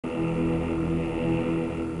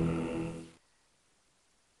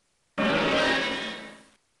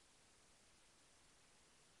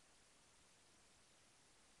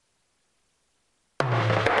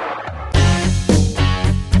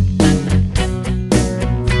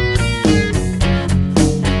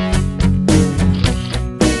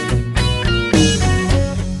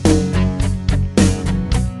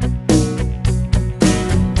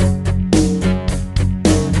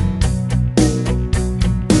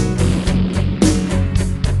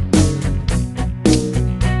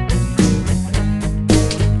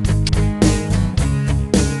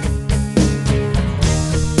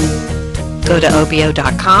Go to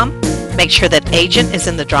OBEO.com, make sure that Agent is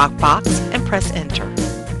in the drop box, and press Enter.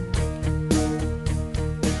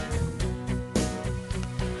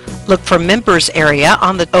 Look for Members area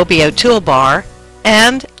on the OBEO toolbar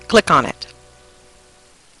and click on it.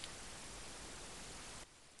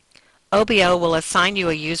 OBEO will assign you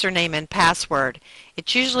a username and password.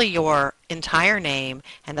 It's usually your entire name,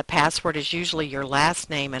 and the password is usually your last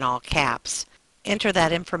name in all caps. Enter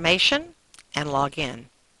that information and log in.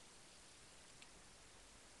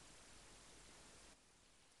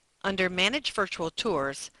 Under Manage Virtual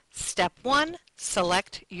Tours, Step 1,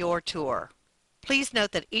 select your tour. Please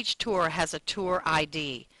note that each tour has a tour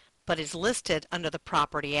ID, but is listed under the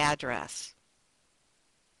property address.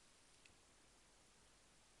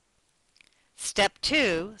 Step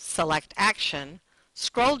 2, select Action.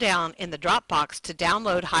 Scroll down in the drop box to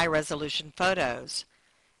download high-resolution photos.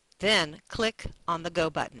 Then click on the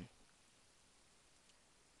Go button.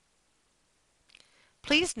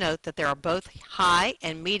 Please note that there are both high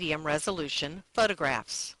and medium resolution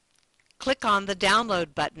photographs. Click on the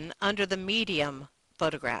Download button under the medium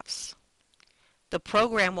photographs. The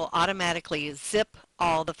program will automatically zip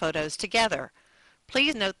all the photos together.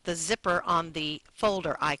 Please note the zipper on the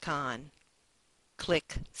folder icon.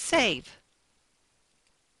 Click Save.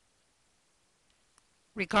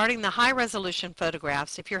 Regarding the high-resolution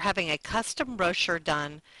photographs, if you're having a custom brochure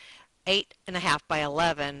done 8.5 by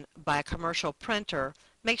 11 by a commercial printer,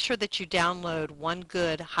 make sure that you download one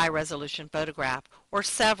good high-resolution photograph or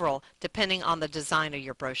several depending on the design of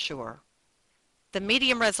your brochure. The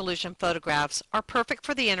medium-resolution photographs are perfect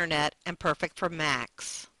for the internet and perfect for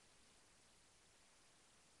Macs.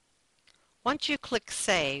 Once you click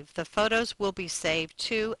Save, the photos will be saved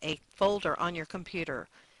to a folder on your computer.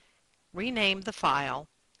 Rename the file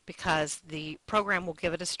because the program will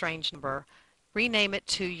give it a strange number. Rename it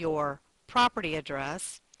to your property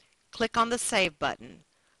address. Click on the Save button.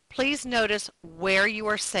 Please notice where you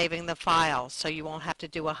are saving the file so you won't have to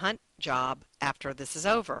do a hunt job after this is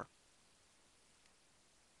over.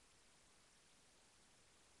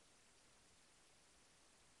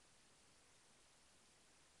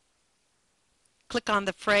 Click on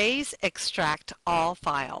the phrase Extract All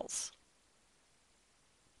Files.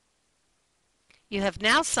 You have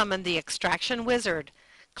now summoned the extraction wizard.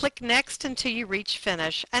 Click Next until you reach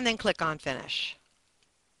Finish and then click on Finish.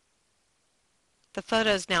 The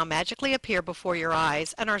photos now magically appear before your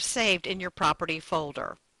eyes and are saved in your property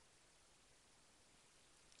folder.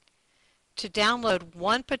 To download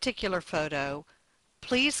one particular photo,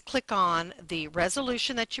 please click on the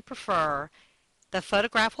resolution that you prefer. The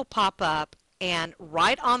photograph will pop up, and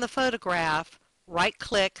right on the photograph,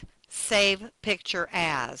 right-click Save Picture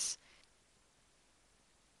As.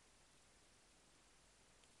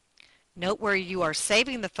 Note where you are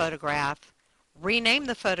saving the photograph, rename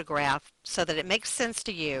the photograph so that it makes sense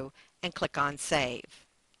to you, and click on Save.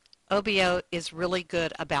 OBEO is really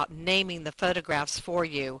good about naming the photographs for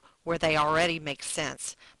you where they already make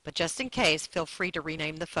sense, but just in case, feel free to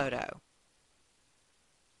rename the photo.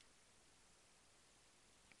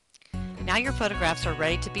 Now your photographs are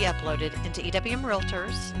ready to be uploaded into EWM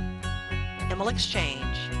Realtors, ML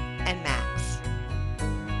Exchange, and Mac.